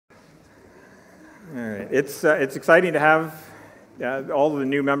All right. It's exciting to have all of the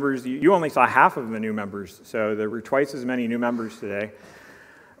new members. You only saw half of the new members, so there were twice as many new members today,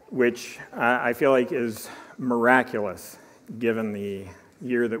 which I feel like is miraculous given the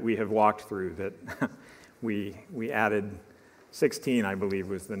year that we have walked through, that we added 16, I believe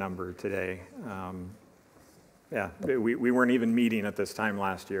was the number today. We weren't even meeting at this time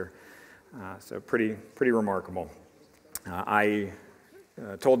last year, so pretty remarkable. I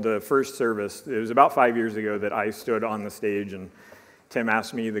told the first service, it was about 5 years ago that I stood on the stage and Tim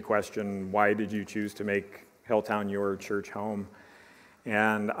asked me the question, why did you choose to make Hilltown your church home?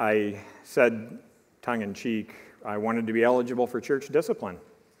 And I said, tongue-in-cheek, I wanted to be eligible for church discipline.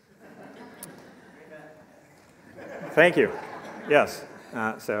 Thank you. Yes.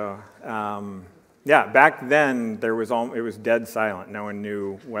 Back then it was dead silent. No one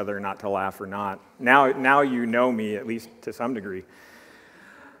knew whether or not to laugh or not. Now you know me, at least to some degree.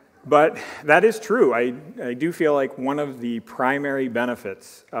 But that is true. I do feel like one of the primary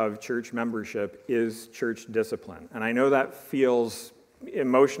benefits of church membership is church discipline. And I know that feels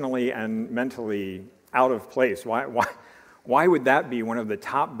emotionally and mentally out of place. Why would that be one of the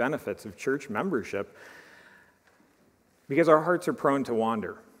top benefits of church membership? Because our hearts are prone to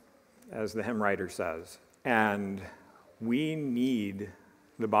wander, as the hymn writer says. And we need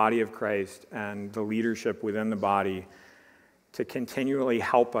the body of Christ and the leadership within the body to continually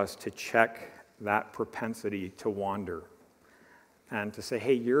help us to check that propensity to wander and to say,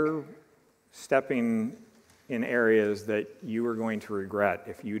 hey, you're stepping in areas that you are going to regret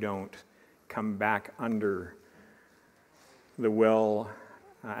if you don't come back under the will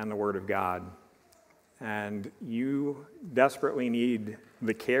and the Word of God. And you desperately need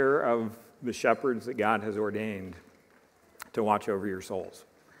the care of the shepherds that God has ordained to watch over your souls.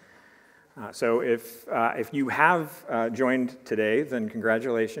 So if you have joined today, then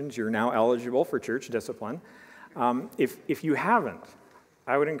congratulations, you're now eligible for church discipline. If you haven't,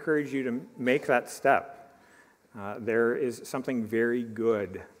 I would encourage you to make that step. There is something very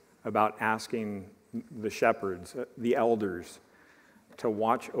good about asking the shepherds, the elders, to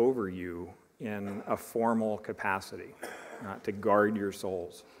watch over you in a formal capacity, to guard your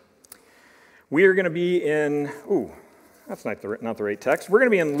souls. We are going to be in, that's not the right text. We're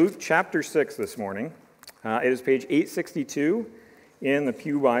going to be in Luke chapter 6 this morning. It is page 862 in the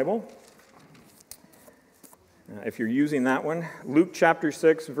Pew Bible. If you're using that one, Luke chapter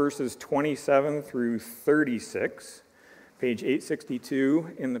 6, verses 27 through 36, page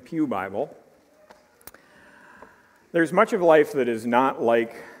 862 in the Pew Bible. There's much of life that is not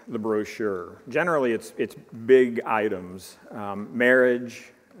like the brochure. Generally, it's big items.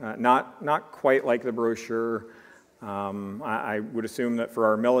 Marriage, not quite like the brochure. I would assume that for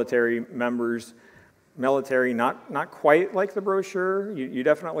our military members, not quite like the brochure. You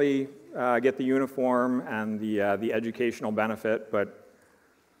definitely get the uniform and the educational benefit, but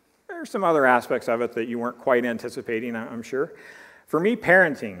there's some other aspects of it that you weren't quite anticipating, I'm sure. For me,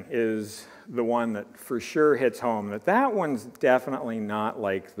 parenting is the one that for sure hits home, that one's definitely not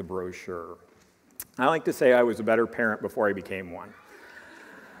like the brochure. I like to say I was a better parent before I became one.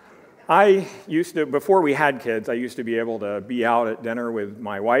 Before we had kids, I used to be able to be out at dinner with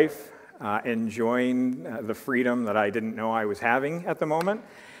my wife, enjoying the freedom that I didn't know I was having at the moment,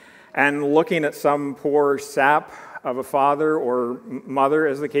 and looking at some poor sap of a father or mother,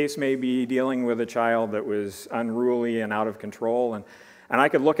 as the case may be, dealing with a child that was unruly and out of control. And I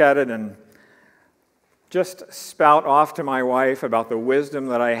could look at it and just spout off to my wife about the wisdom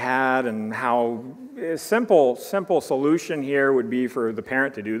that I had and how a simple solution here would be for the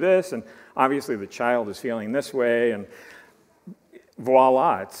parent to do this, and obviously the child is feeling this way, and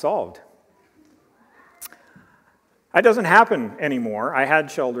voila, it's solved. That doesn't happen anymore. I had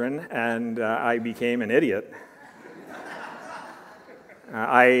children, and I became an idiot.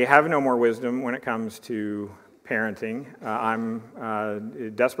 I have no more wisdom when it comes to parenting.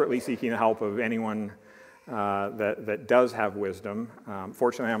 I'm desperately seeking the help of anyone that does have wisdom.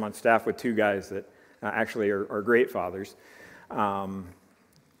 Fortunately, I'm on staff with two guys that actually are great fathers.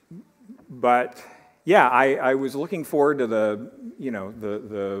 But yeah, I was looking forward to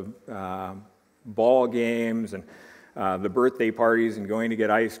the ball games and the birthday parties and going to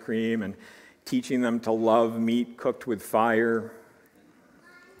get ice cream and teaching them to love meat cooked with fire.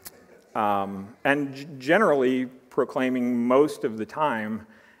 And generally proclaiming most of the time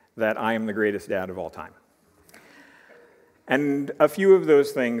that I am the greatest dad of all time. And a few of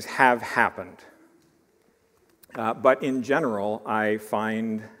those things have happened. But in general, I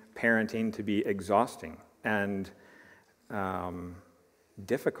find parenting to be exhausting and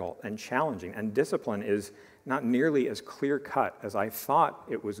difficult and challenging. And discipline is not nearly as clear-cut as I thought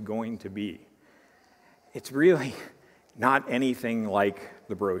it was going to be. it's really not anything like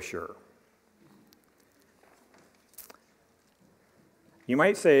the brochure. You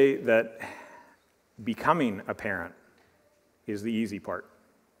might say that becoming a parent is the easy part.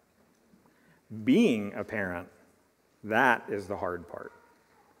 Being a parent, that is the hard part.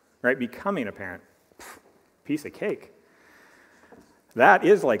 Right? Becoming a parent, piece of cake. That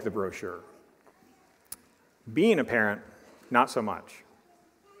is like the brochure. Being a parent, not so much.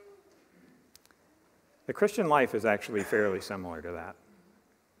 The Christian life is actually fairly similar to that.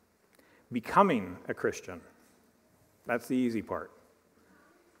 Becoming a Christian, that's the easy part.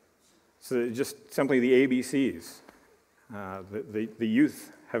 So just simply the ABCs. The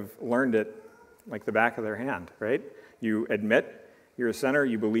youth have learned it like the back of their hand, right? You admit you're a sinner,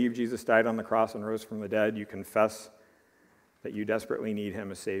 you believe Jesus died on the cross and rose from the dead, you confess that you desperately need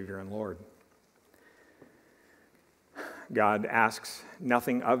him as Savior and Lord. God asks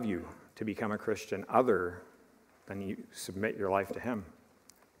nothing of you to become a Christian other than you submit your life to him.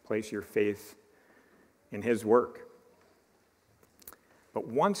 Place your faith in his work. But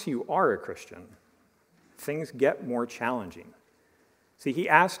once you are a Christian, things get more challenging. See, he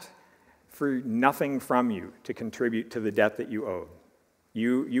asked for nothing from you to contribute to the debt that you owed.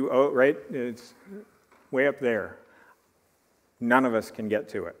 You owe, right? It's way up there. None of us can get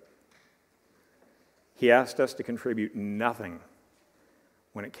to it. He asked us to contribute nothing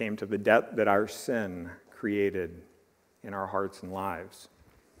when it came to the debt that our sin created in our hearts and lives.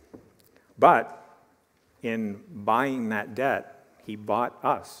 But in buying that debt, he bought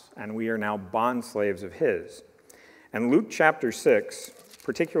us, and we are now bondslaves of his. And Luke chapter 6,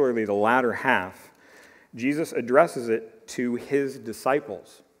 particularly the latter half, Jesus addresses it to his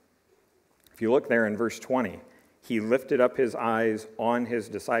disciples. If you look there in verse 20, he lifted up his eyes on his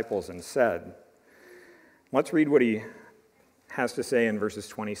disciples and said, let's read what he has to say in verses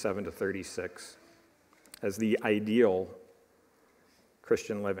 27 to 36 as the ideal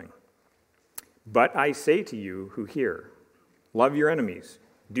Christian living. But I say to you who hear, love your enemies,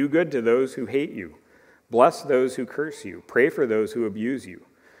 do good to those who hate you, bless those who curse you, pray for those who abuse you.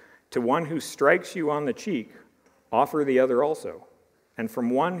 To one who strikes you on the cheek, offer the other also. And from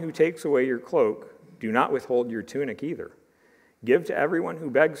one who takes away your cloak, do not withhold your tunic either. Give to everyone who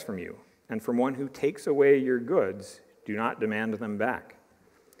begs from you, and from one who takes away your goods, do not demand them back.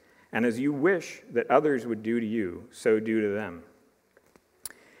 And as you wish that others would do to you, so do to them.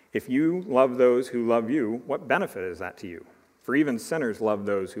 If you love those who love you, what benefit is that to you? For even sinners love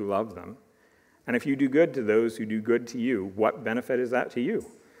those who love them. And if you do good to those who do good to you, what benefit is that to you?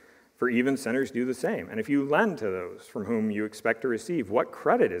 For even sinners do the same. And if you lend to those from whom you expect to receive, what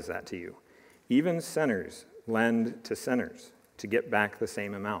credit is that to you? Even sinners lend to sinners to get back the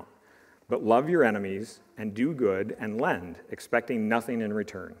same amount. But love your enemies and do good and lend, expecting nothing in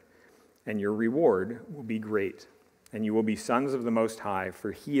return. And your reward will be great, and you will be sons of the Most High,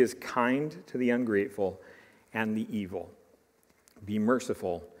 for he is kind to the ungrateful and the evil. Be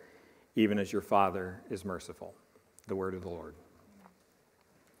merciful, even as your Father is merciful. The word of the Lord.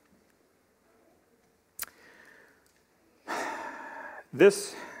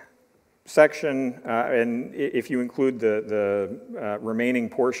 This section, and if you include the remaining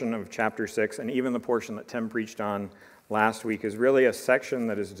portion of chapter 6, and even the portion that Tim preached on last week, is really a section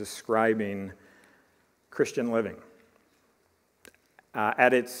that is describing Christian living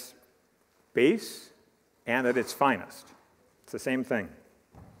at its base and at its finest. It's the same thing.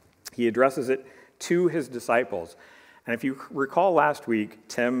 He addresses it to his disciples. And if you recall last week,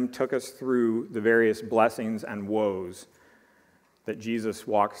 Tim took us through the various blessings and woes that Jesus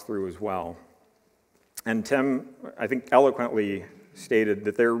walks through as well. And Tim, I think, eloquently stated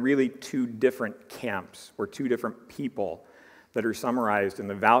that there are really two different camps or two different people that are summarized in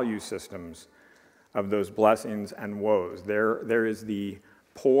the value systems of those blessings and woes. There is the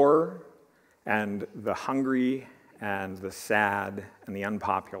poor and the hungry and the sad and the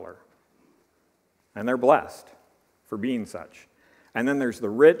unpopular. And they're blessed for being such. And then there's the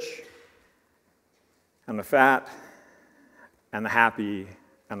rich and the fat and the happy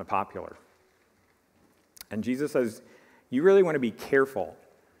and the popular. And Jesus says, you really want to be careful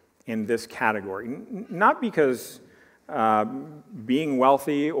in this category. Not because being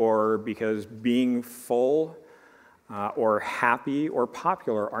wealthy or because being full or happy or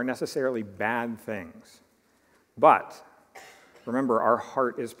popular are necessarily bad things. But remember, our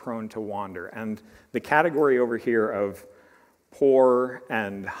heart is prone to wander. And the category over here of poor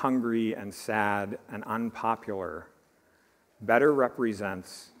and hungry and sad and unpopular better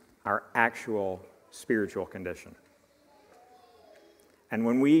represents our actual spiritual condition. And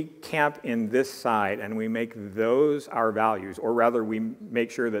when we camp in this side and we make those our values, or rather we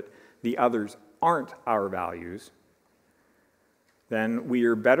make sure that the others aren't our values, then we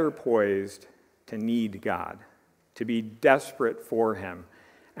are better poised to need God, to be desperate for him,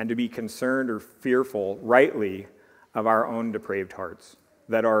 and to be concerned or fearful, rightly, of our own depraved hearts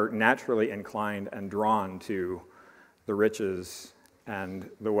that are naturally inclined and drawn to the riches and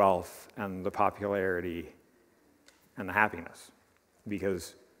the wealth and the popularity and the happiness.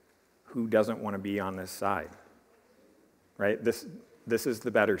 Because who doesn't want to be on this side? Right? This is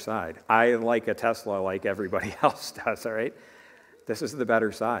the better side. I like a Tesla like everybody else does, all right? This is the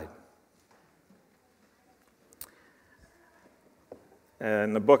better side.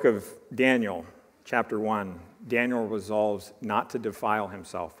 In the book of Daniel, chapter 1, Daniel resolves not to defile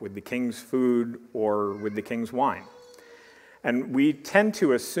himself with the king's food or with the king's wine. And we tend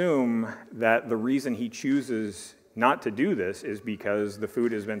to assume that the reason he chooses not to do this is because the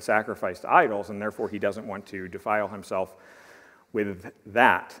food has been sacrificed to idols, and therefore he doesn't want to defile himself with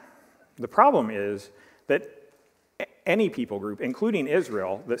that. The problem is that any people group, including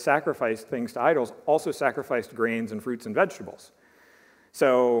Israel, that sacrificed things to idols also sacrificed grains and fruits and vegetables.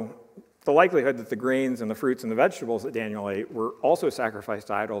 So the likelihood that the grains and the fruits and the vegetables that Daniel ate were also sacrificed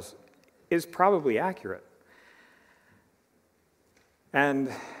to idols is probably accurate. And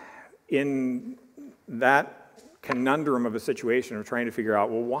in that conundrum of a situation of trying to figure out,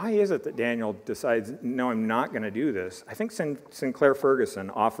 well, why is it that Daniel decides, no, I'm not going to do this? I think Sinclair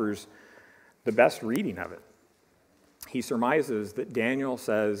Ferguson offers the best reading of it. He surmises that Daniel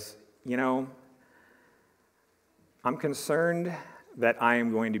says, I'm concerned that I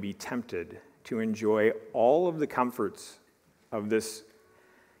am going to be tempted to enjoy all of the comforts of this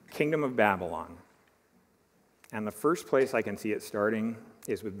kingdom of Babylon. And the first place I can see it starting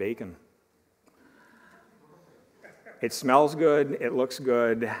is with bacon. It smells good, it looks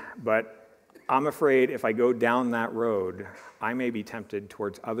good, but I'm afraid if I go down that road, I may be tempted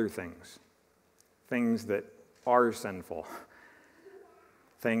towards other things that are sinful,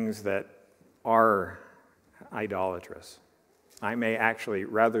 things that are idolatrous. I may actually,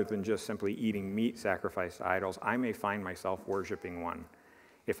 rather than just simply eating meat sacrificed to idols, I may find myself worshiping one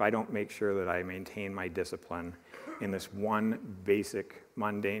if I don't make sure that I maintain my discipline in this one basic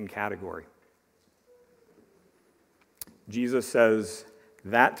mundane category. Jesus says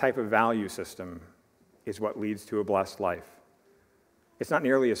that type of value system is what leads to a blessed life. It's not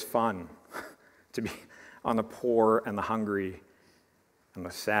nearly as fun to be on the poor and the hungry and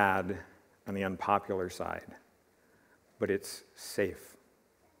the sad and the unpopular side, but it's safe.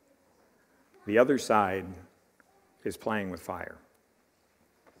 The other side is playing with fire.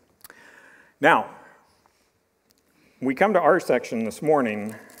 Now, we come to our section this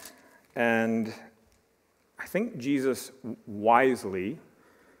morning, and I think Jesus wisely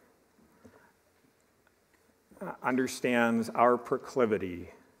understands our proclivity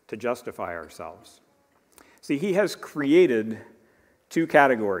to justify ourselves. See, he has created two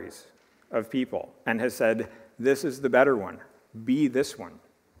categories of people and has said, this is the better one. Be this one.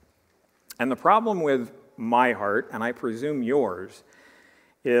 And the problem with my heart, and I presume yours,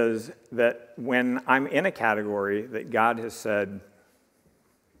 is that when I'm in a category that God has said,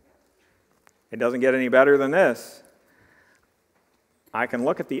 it doesn't get any better than this, I can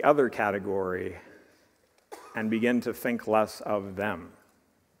look at the other category and begin to think less of them,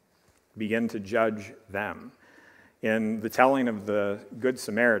 begin to judge them. In the telling of the Good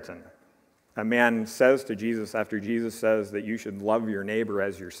Samaritan, a man says to Jesus, after Jesus says that you should love your neighbor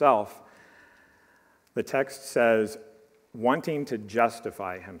as yourself, the text says, wanting to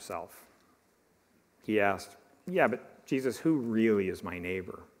justify himself, he asked, yeah, but Jesus, who really is my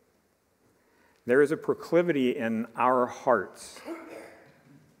neighbor? There is a proclivity in our hearts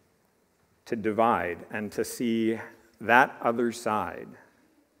to divide and to see that other side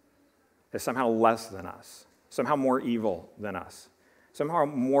as somehow less than us, somehow more evil than us, somehow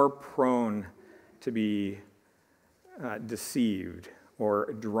more prone to be deceived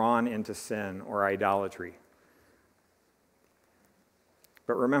or drawn into sin or idolatry.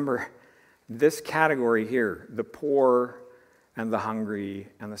 But remember, this category here, the poor and the hungry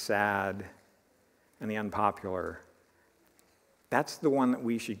and the sad and the unpopular, that's the one that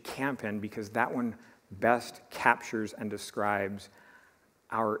we should camp in because that one best captures and describes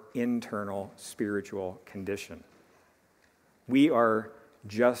our internal spiritual condition. We are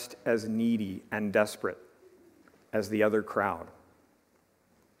just as needy and desperate as the other crowd.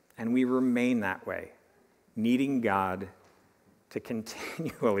 And we remain that way, needing God to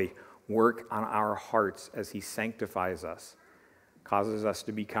continually work on our hearts as he sanctifies us, causes us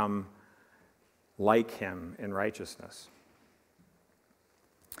to become like him in righteousness.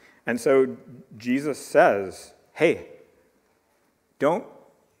 And so Jesus says, hey, don't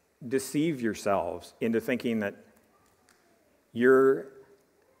deceive yourselves into thinking that you're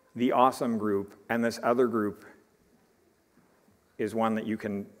the awesome group and this other group is one that you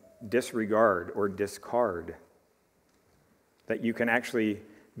can disregard or discard, that you can actually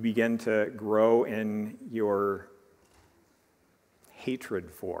begin to grow in your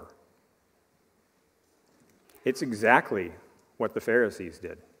hatred for. It's exactly what the Pharisees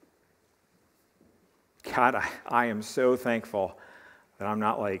did. God, I am so thankful that I'm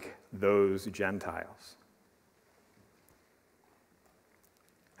not like those Gentiles.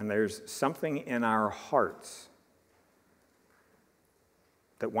 And there's something in our hearts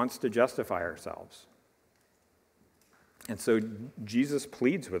that wants to justify ourselves. And so Jesus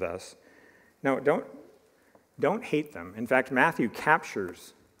pleads with us, no, don't hate them. In fact, Matthew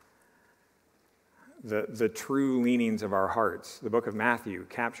captures the true leanings of our hearts. The book of Matthew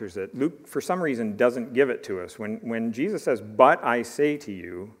captures it. Luke, for some reason, doesn't give it to us. When Jesus says, "But I say to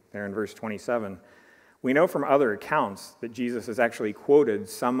you," there in verse 27, we know from other accounts that Jesus has actually quoted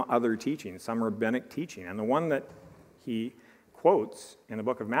some other teaching, some rabbinic teaching. And the one that he quotes in the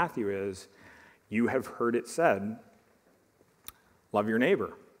book of Matthew is, "You have heard it said, love your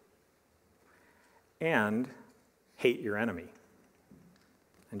neighbor and hate your enemy."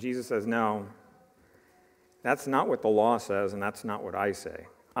 And Jesus says, no, that's not what the law says, and that's not what I say.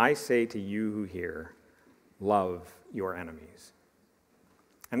 I say to you who hear, love your enemies.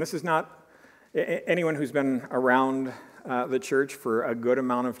 And this is not, anyone who's been around the church for a good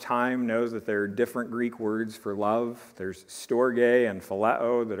amount of time knows that there are different Greek words for love. There's storge and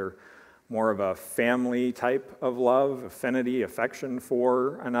phileo that are more of a family type of love, affinity, affection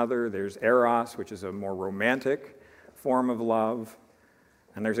for another. There's eros, which is a more romantic form of love.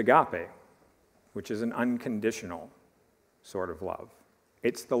 And there's agape, which is an unconditional sort of love.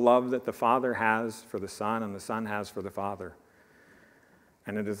 It's the love that the Father has for the Son and the Son has for the Father.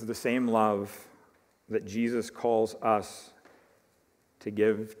 And it is the same love that Jesus calls us to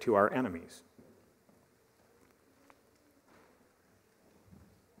give to our enemies.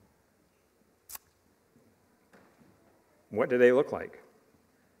 What do they look like?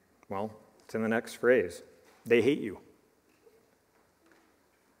 Well, it's in the next phrase. They hate you.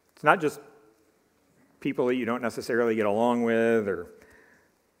 It's not just people that you don't necessarily get along with, or,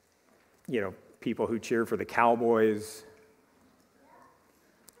 people who cheer for the Cowboys.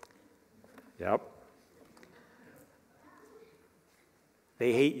 Yep.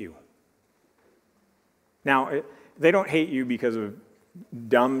 They hate you. Now, they don't hate you because of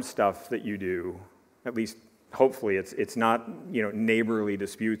dumb stuff that you do. At least, hopefully, it's not, neighborly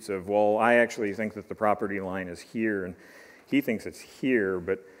disputes of, well, I actually think that the property line is here, and he thinks it's here,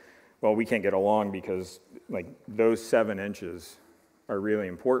 but, well, we can't get along because, those 7 inches are really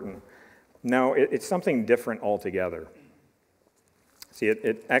important. No, it's something different altogether. See,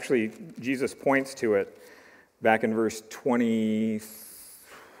 it actually, Jesus points to it back in verse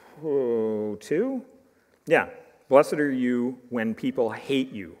 22. Yeah. Blessed are you when people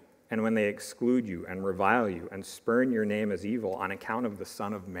hate you, and when they exclude you and revile you and spurn your name as evil on account of the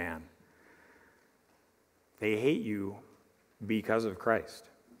Son of Man. They hate you because of Christ.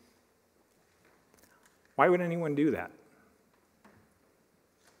 Why would anyone do that?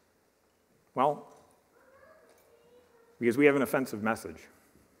 Well, because we have an offensive message.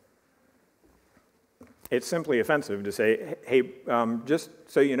 It's simply offensive to say, hey, just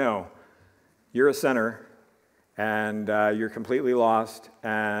so you know, you're a sinner, and you're completely lost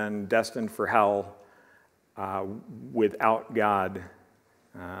and destined for hell without God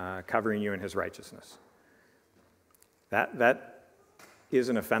covering you in his righteousness. That is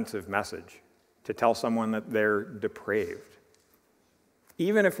an offensive message, to tell someone that they're depraved.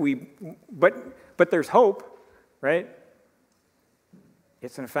 Even if but there's hope, right?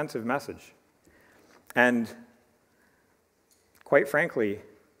 It's an offensive message. And quite frankly,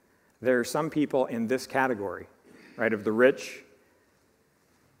 there are some people in this category, right, of the rich,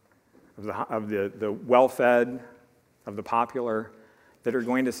 of the well-fed, of the popular, that are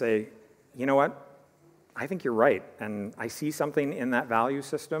going to say, you know what, I think you're right, and I see something in that value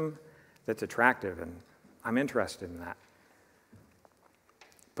system that's attractive, and I'm interested in that.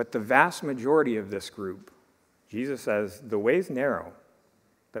 But the vast majority of this group, Jesus says, the way's narrow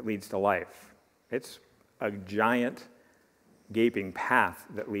that leads to life. It's a giant, gaping path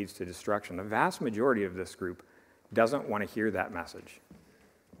that leads to destruction. The vast majority of this group doesn't want to hear that message.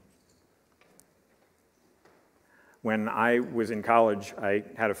 When I was in college, I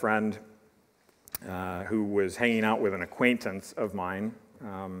had a friend who was hanging out with an acquaintance of mine.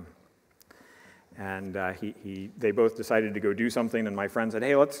 And they both decided to go do something, and my friend said,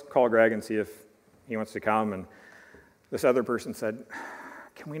 hey, let's call Greg and see if he wants to come. And this other person said,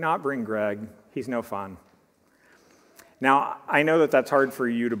 can we not bring Greg? He's no fun. Now, I know that that's hard for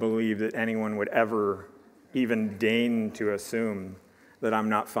you to believe that anyone would ever even deign to assume that I'm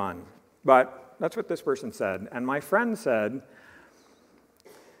not fun. But that's what this person said. And my friend said,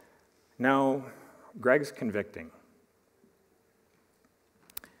 no, Greg's convicting.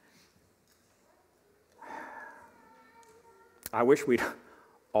 I wish we'd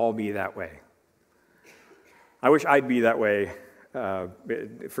all be that way. I wish I'd be that way.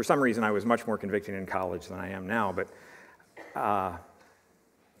 For some reason, I was much more convicting in college than I am now, but I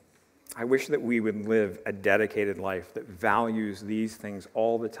wish that we would live a dedicated life that values these things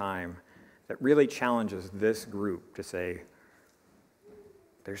all the time, that really challenges this group to say,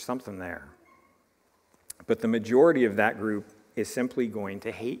 there's something there. But the majority of that group is simply going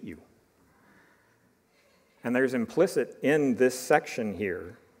to hate you. And there's implicit in this section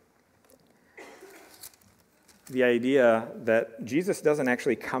here the idea that Jesus doesn't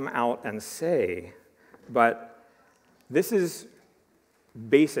actually come out and say, but this is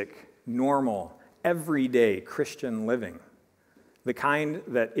basic, normal, everyday Christian living. The kind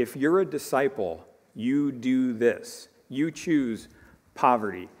that if you're a disciple, you do this. You choose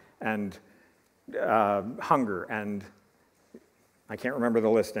poverty and hunger and I can't remember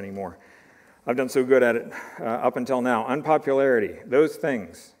the list anymore. I've done so good at it up until now. Unpopularity, those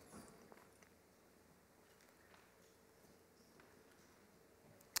things.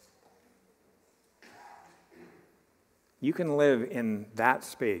 You can live in that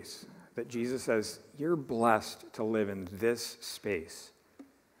space that Jesus says, you're blessed to live in this space,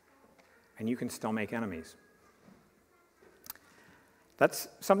 and you can still make enemies. That's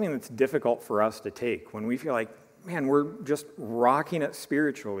something that's difficult for us to take when we feel like, man, we're just rocking it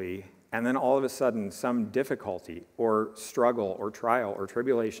spiritually, and then all of a sudden some difficulty or struggle or trial or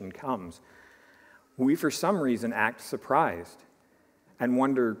tribulation comes. We, for some reason, act surprised and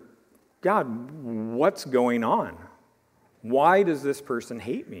wonder, God, what's going on? Why does this person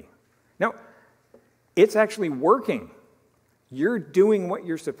hate me? No, it's actually working. You're doing what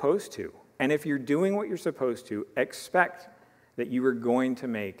you're supposed to. And if you're doing what you're supposed to, expect that you are going to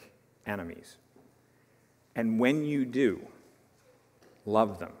make enemies. And when you do,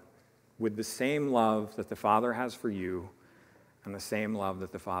 love them with the same love that the Father has for you and the same love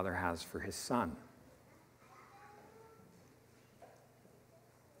that the Father has for his Son.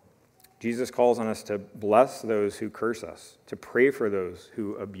 Jesus calls on us to bless those who curse us, to pray for those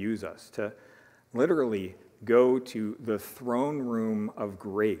who abuse us, to literally go to the throne room of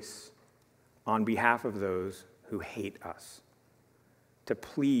grace on behalf of those who hate us, to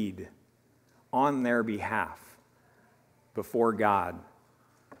plead on their behalf before God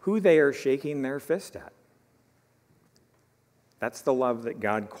who they are shaking their fist at. That's the love that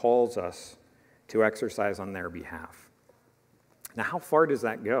God calls us to exercise on their behalf. Now, how far does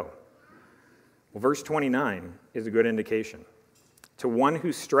that go? Well, verse 29 is a good indication. To one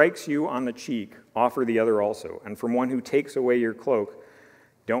who strikes you on the cheek, offer the other also. And from one who takes away your cloak,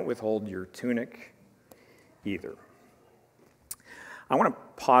 don't withhold your tunic either. I want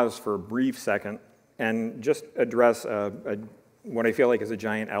to pause for a brief second and just address what I feel like is a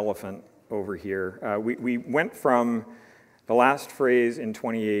giant elephant over here. We went from the last phrase in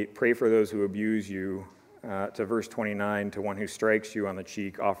 28, pray for those who abuse you, to verse 29, to one who strikes you on the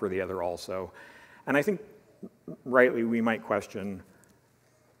cheek, offer the other also. And I think rightly we might question,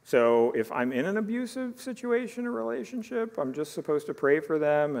 so if I'm in an abusive situation or relationship, I'm just supposed to pray for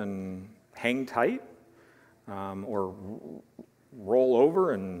them and hang tight or roll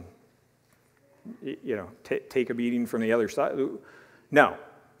over and take a beating from the other side? No.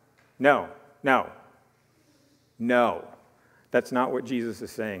 That's not what Jesus is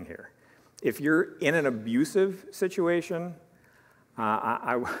saying here. If you're in an abusive situation,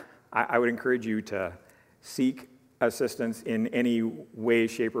 I would encourage you to seek assistance in any way,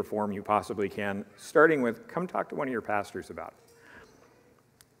 shape, or form you possibly can, starting with come talk to one of your pastors about it.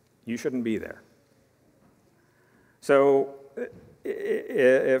 You shouldn't be there. So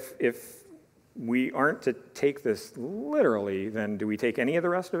if we aren't to take this literally, then do we take any of the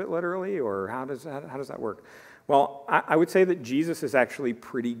rest of it literally, or how does that work? Well, I would say that Jesus is actually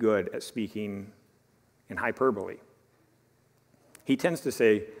pretty good at speaking in hyperbole. He tends to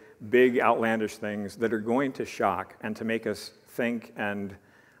say big, outlandish things that are going to shock and to make us think and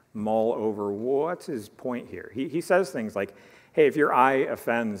mull over what's his point here. He says things like, hey, if your eye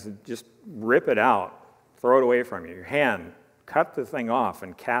offends, just rip it out, throw it away from you. Your hand, cut the thing off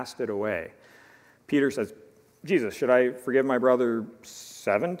and cast it away. Peter says, Jesus, should I forgive my brother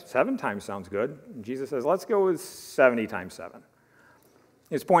 7? 7 times sounds good. And Jesus says, let's go with 70 times 7.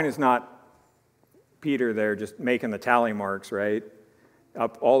 His point is not Peter there just making the tally marks, right?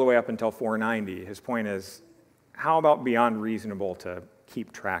 Up all the way up until 490. His point is, how about beyond reasonable to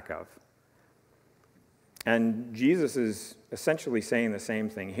keep track of? And Jesus is essentially saying the same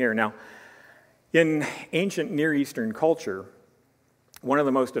thing here. Now, in ancient Near Eastern culture, one of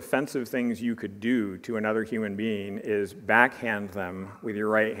the most offensive things you could do to another human being is backhand them with your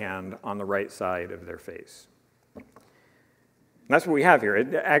right hand on the right side of their face. And that's what we have here.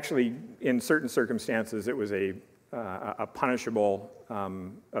 It actually, in certain circumstances, it was a punishable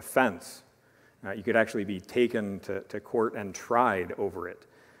offense. You could actually be taken to court and tried over it.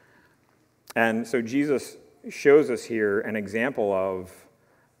 And so Jesus shows us here an example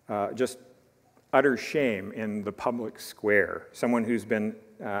of just utter shame in the public square. Someone who's been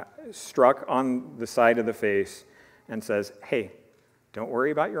struck on the side of the face and says, hey, don't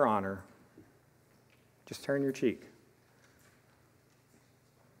worry about your honor. Just turn your cheek.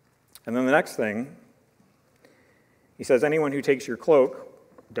 And then the next thing, he says, anyone who takes your cloak,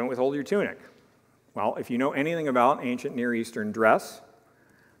 don't withhold your tunic. Well, if you know anything about ancient Near Eastern dress,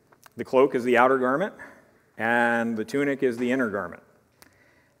 the cloak is the outer garment, and the tunic is the inner garment.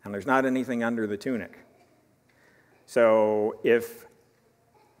 And there's not anything under the tunic. So if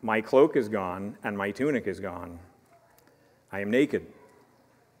my cloak is gone and my tunic is gone, I am naked.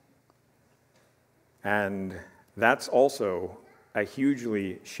 And that's also a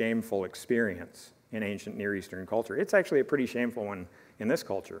hugely shameful experience in ancient Near Eastern culture. It's actually a pretty shameful one in this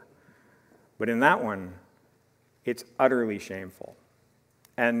culture. But in that one, it's utterly shameful.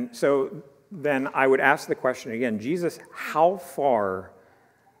 And so then I would ask the question again, Jesus, how far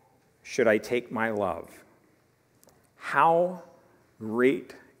should I take my love? How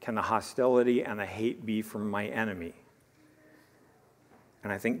great can the hostility and the hate be from my enemy?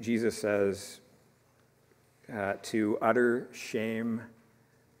 And I think Jesus says to utter shame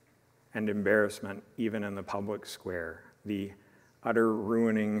and embarrassment, even in the public square, the utter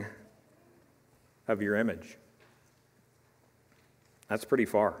ruining of your image. That's pretty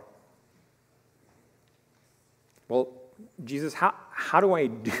far. Well, Jesus, how do I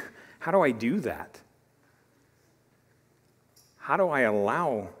do that? How do I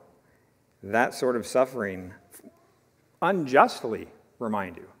allow that sort of suffering unjustly,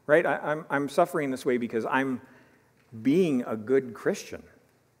 remind you, right? I'm suffering this way because I'm being a good Christian.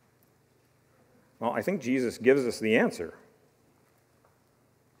 Well, I think Jesus gives us the answer.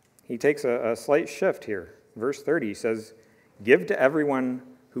 He takes a slight shift here. Verse 30, he says, give to everyone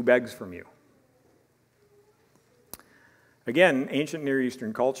who begs from you. Again, ancient Near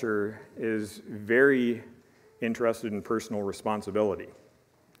Eastern culture is very interested in personal responsibility.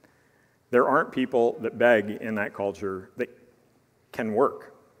 There aren't people that beg in that culture that can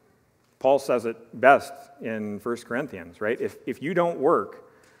work. Paul says it best in 1 Corinthians, right? If you don't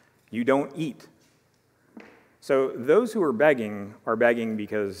work, you don't eat. So those who are begging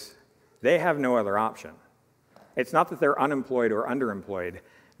because they have no other option. It's not that they're unemployed or underemployed.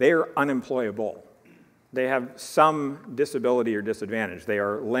 They are unemployable. They have some disability or disadvantage. They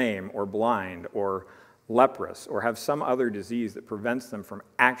are lame or blind or leprous or have some other disease that prevents them from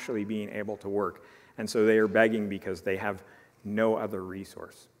actually being able to work. And so they are begging because they have no other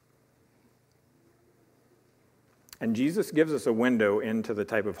resource. And Jesus gives us a window into the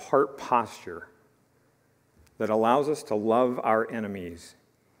type of heart posture that allows us to love our enemies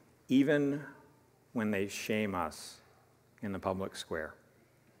even when they shame us in the public square.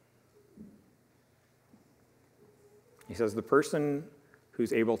 He says the person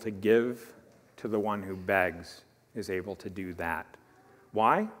who's able to give to the one who begs is able to do that.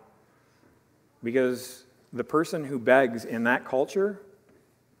 Why? Because the person who begs in that culture,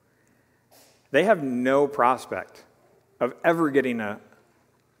 they have no prospect of ever getting a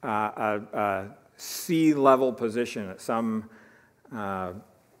C-level position at some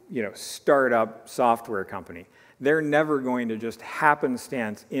startup software company. They're never going to just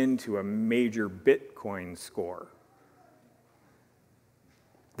happenstance into a major Bitcoin score.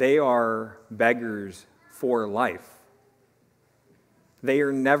 They are beggars for life. They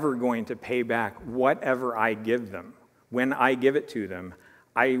are never going to pay back whatever I give them. When I give it to them,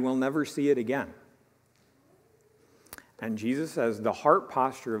 I will never see it again. And Jesus says the heart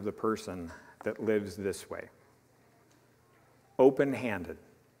posture of the person that lives this way, open-handed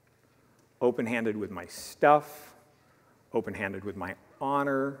with my stuff, open-handed with my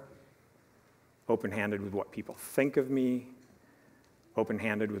honor, open-handed with what people think of me,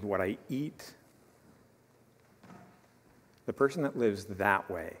 open-handed with what I eat. The person that lives that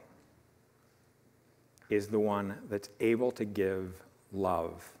way is the one that's able to give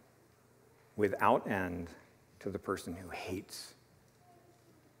love without end to the person who hates.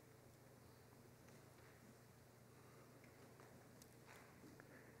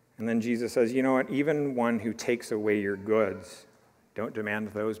 And then Jesus says, you know what? Even one who takes away your goods, don't demand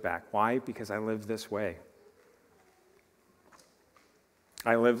those back. Why? Because I live this way.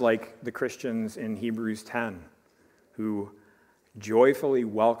 I live like the Christians in Hebrews 10 who joyfully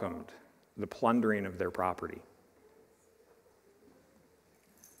welcomed the plundering of their property.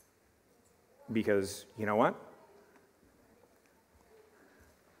 Because, you know what?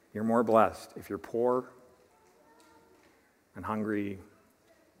 You're more blessed if you're poor and hungry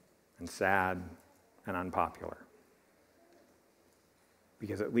and sad and unpopular.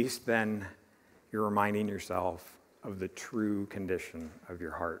 Because at least then you're reminding yourself of the true condition of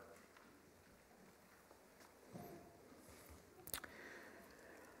your heart.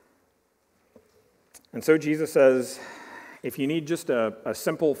 And so Jesus says, if you need just a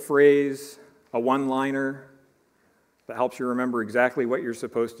simple phrase, a one-liner that helps you remember exactly what you're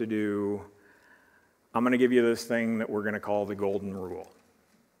supposed to do, I'm going to give you this thing that we're going to call the golden rule.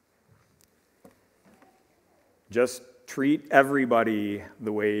 Just treat everybody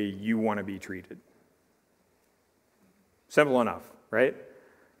the way you want to be treated. Simple enough, right?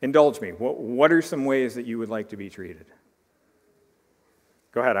 Indulge me. What are some ways that you would like to be treated?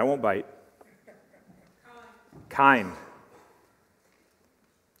 Go ahead, I won't bite. Kind.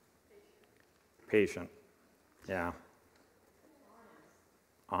 Patient. Yeah.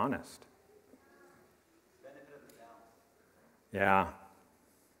 Honest. Yeah.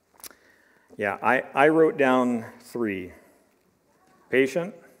 Yeah, I wrote down 3.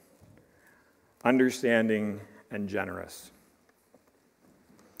 Patient, understanding, and generous.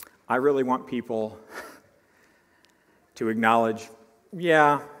 I really want people to acknowledge,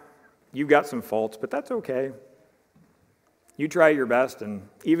 yeah, you've got some faults, but that's okay. You try your best, and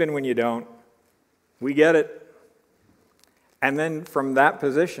even when you don't, we get it. And then from that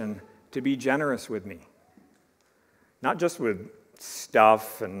position, to be generous with me. Not just with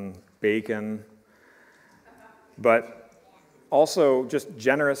stuff and bacon, but also just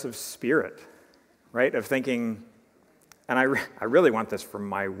generous of spirit, right? Of thinking, and I really want this from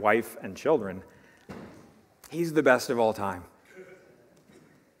my wife and children, he's the best of all time.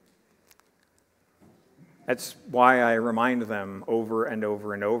 That's why I remind them over and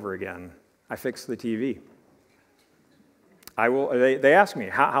over and over again, I fixed the TV. They ask me,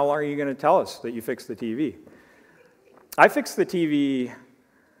 how are you going to tell us that you fixed the TV? I fixed the TV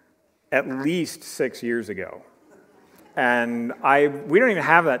at least 6 years ago. And we don't even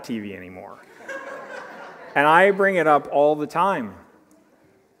have that TV anymore. And I bring it up all the time.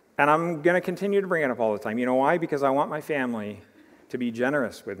 And I'm going to continue to bring it up all the time. You know why? Because I want my family to be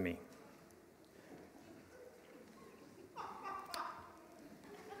generous with me.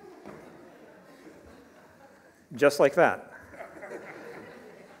 Just like that.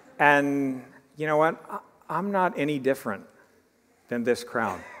 And you know what? I'm not any different than this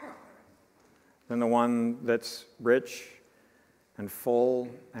crowd, than the one that's rich and full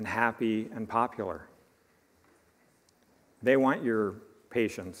and happy and popular. They want your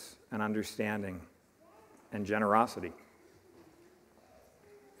patience and understanding and generosity.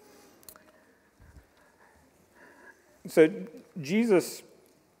 So Jesus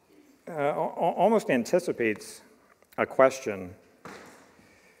almost anticipates a question.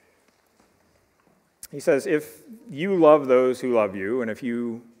 He says, if you love those who love you, and if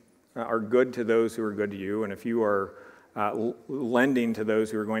you are good to those who are good to you, and if you are lending to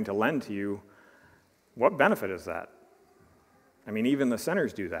those who are going to lend to you, what benefit is that? I mean, even the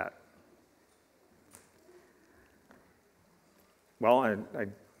sinners do that. Well, I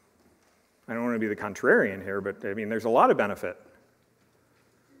don't want to be the contrarian here, but I mean, there's a lot of benefit.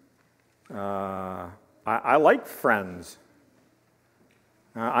 I like friends.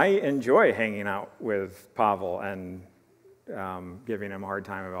 I enjoy hanging out with Pavel and giving him a hard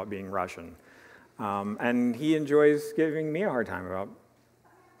time about being Russian. And he enjoys giving me a hard time about...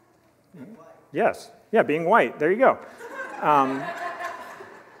 Yes. Yeah, being white. There you go.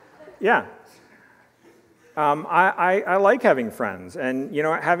 Yeah. I like having friends. And, you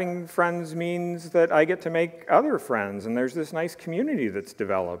know, having friends means that I get to make other friends. And there's this nice community that's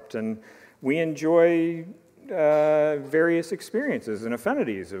developed. And we enjoy various experiences and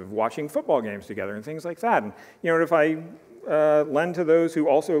affinities of watching football games together and things like that. And, you know, if I lend to those who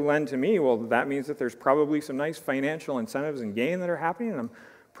also lend to me, well, that means that there's probably some nice financial incentives and gain that are happening, and I'm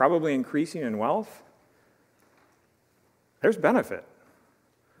probably increasing in wealth. There's benefit.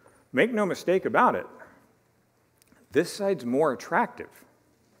 Make no mistake about it. This side's more attractive.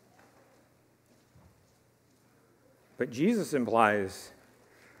 But Jesus implies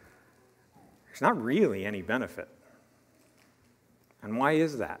there's not really any benefit. And why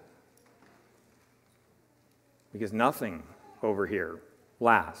is that? Because nothing over here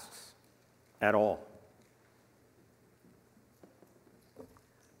lasts at all.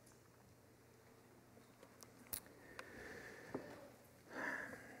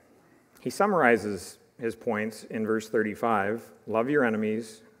 He summarizes his points in verse 35. Love your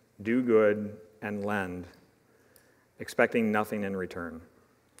enemies, do good, and lend, expecting nothing in return,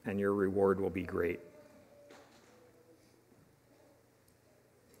 and your reward will be great.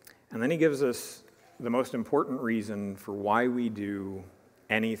 And then he gives us the most important reason for why we do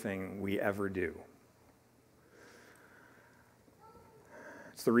anything we ever do.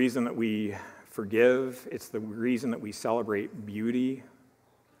 It's the reason that we forgive. It's the reason that we celebrate beauty.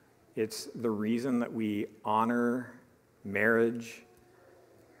 It's the reason that we honor marriage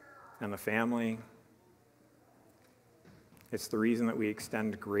and the family. It's the reason that we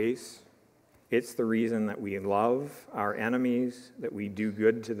extend grace. It's the reason that we love our enemies, that we do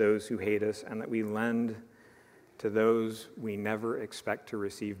good to those who hate us, and that we lend to those we never expect to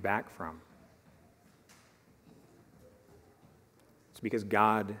receive back from. It's because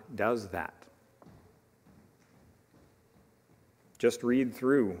God does that. Just read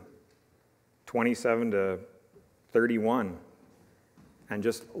through 27 to 31 and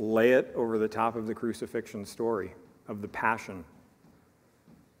just lay it over the top of the crucifixion story of the Passion.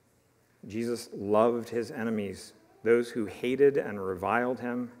 Jesus loved his enemies, those who hated and reviled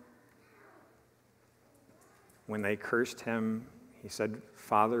him. When they cursed him, he said,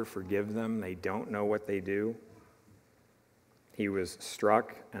 "Father, forgive them. They don't know what they do." He was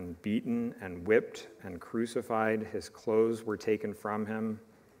struck and beaten and whipped and crucified. His clothes were taken from him.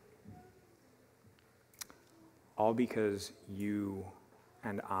 All because you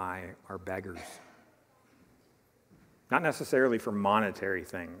and I are beggars. Not necessarily for monetary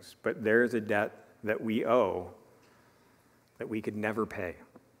things, but there's a debt that we owe that we could never pay,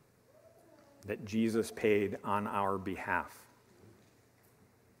 that Jesus paid on our behalf.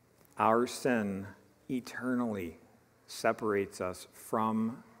 Our sin eternally separates us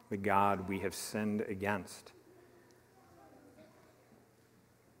from the God we have sinned against.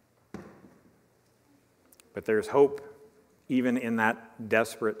 But there's hope even in that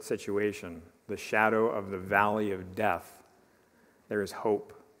desperate situation, the shadow of the valley of death. There is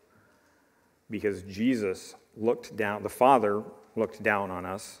hope because Jesus looked down, the Father looked down on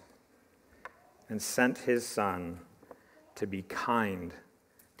us and sent his Son to be kind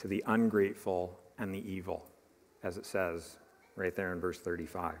to the ungrateful and the evil, as it says right there in verse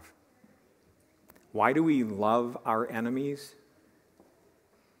 35. Why do we love our enemies?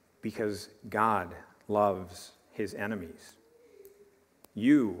 Because God loves his enemies.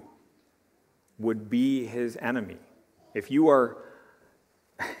 You would be his enemy. If you are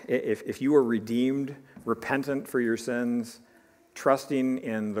redeemed, repentant for your sins, trusting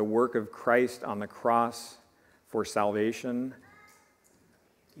in the work of Christ on the cross for salvation,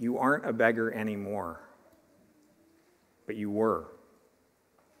 you aren't a beggar anymore, but you were.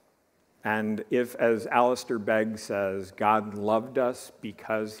 And if, as Alistair Begg says, God loved us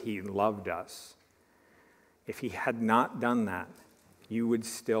because he loved us, if he had not done that, you would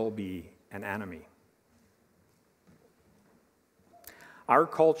still be an enemy. Our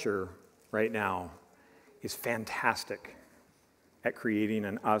culture right now is fantastic at creating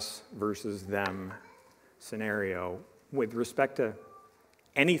an us versus them scenario with respect to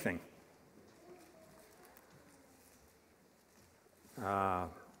anything.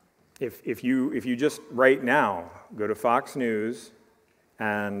 If you just right now go to Fox News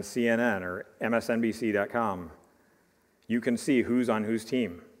and CNN or MSNBC.com, you can see who's on whose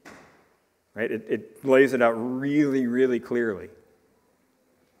team, right? It lays it out really, really clearly.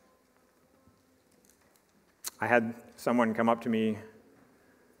 I had someone come up to me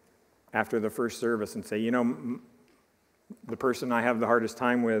after the first service and say, the person I have the hardest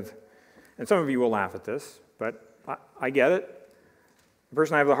time with, and some of you will laugh at this, but I get it. The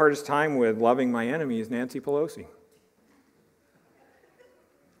person I have the hardest time with loving my enemy is Nancy Pelosi.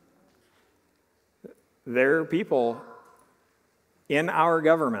 There are people in our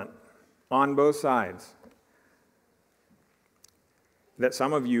government on both sides that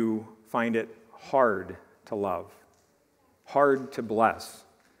some of you find it hard to love, hard to bless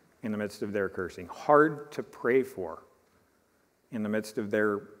in the midst of their cursing, hard to pray for in the midst of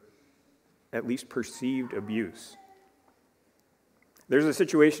their at least perceived abuse. There's a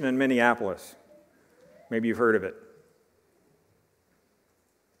situation in Minneapolis. Maybe you've heard of it.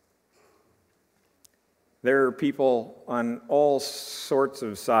 There are people on all sorts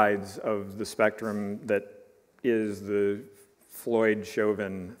of sides of the spectrum that is the Floyd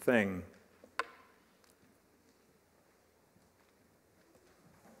Chauvin thing.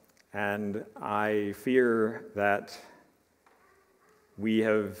 And I fear that we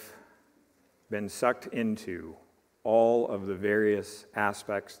have been sucked into all of the various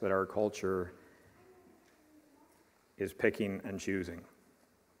aspects that our culture is picking and choosing.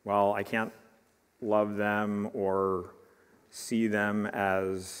 Well, I can't love them or see them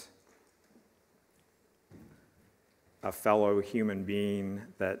as a fellow human being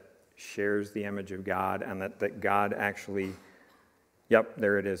that shares the image of God, and that God actually, yep,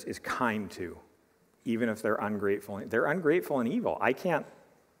 there it is kind to, even if they're ungrateful. They're ungrateful and evil. I can't,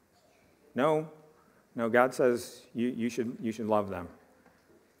 no, God says you should love them.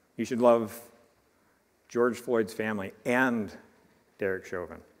 You should love George Floyd's family and Derek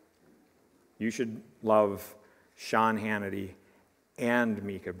Chauvin. You should love Sean Hannity and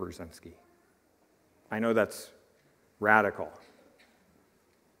Mika Brzezinski. I know that's radical.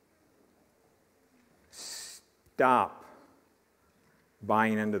 Stop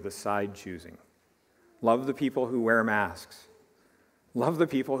buying into the side choosing. Love the people who wear masks. Love the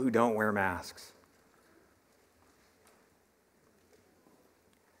people who don't wear masks.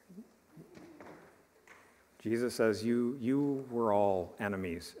 Jesus says, you were all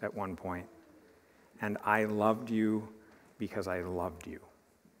enemies at one point, and I loved you because I loved you.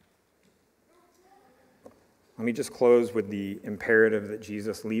 Let me just close with the imperative that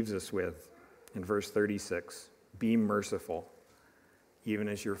Jesus leaves us with in verse 36. Be merciful, even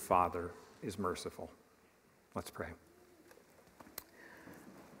as your Father is merciful. Let's pray.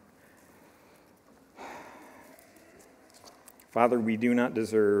 Father, we do not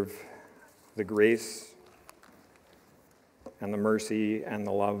deserve the grace and the mercy and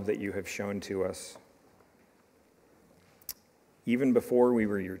the love that you have shown to us. Even before we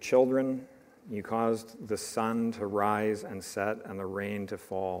were your children, you caused the sun to rise and set and the rain to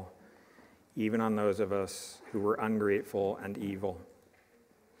fall, even on those of us who were ungrateful and evil.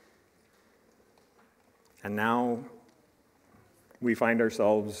 And now we find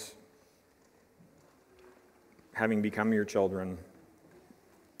ourselves, having become your children,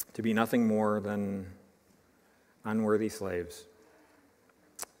 to be nothing more than unworthy slaves.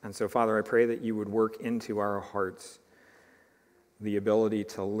 And so, Father, I pray that you would work into our hearts the ability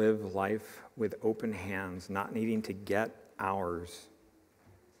to live life with open hands, not needing to get ours,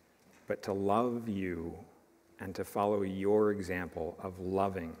 but to love you and to follow your example of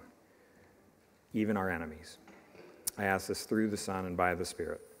loving even our enemies. I ask this through the Son and by the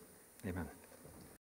Spirit. Amen.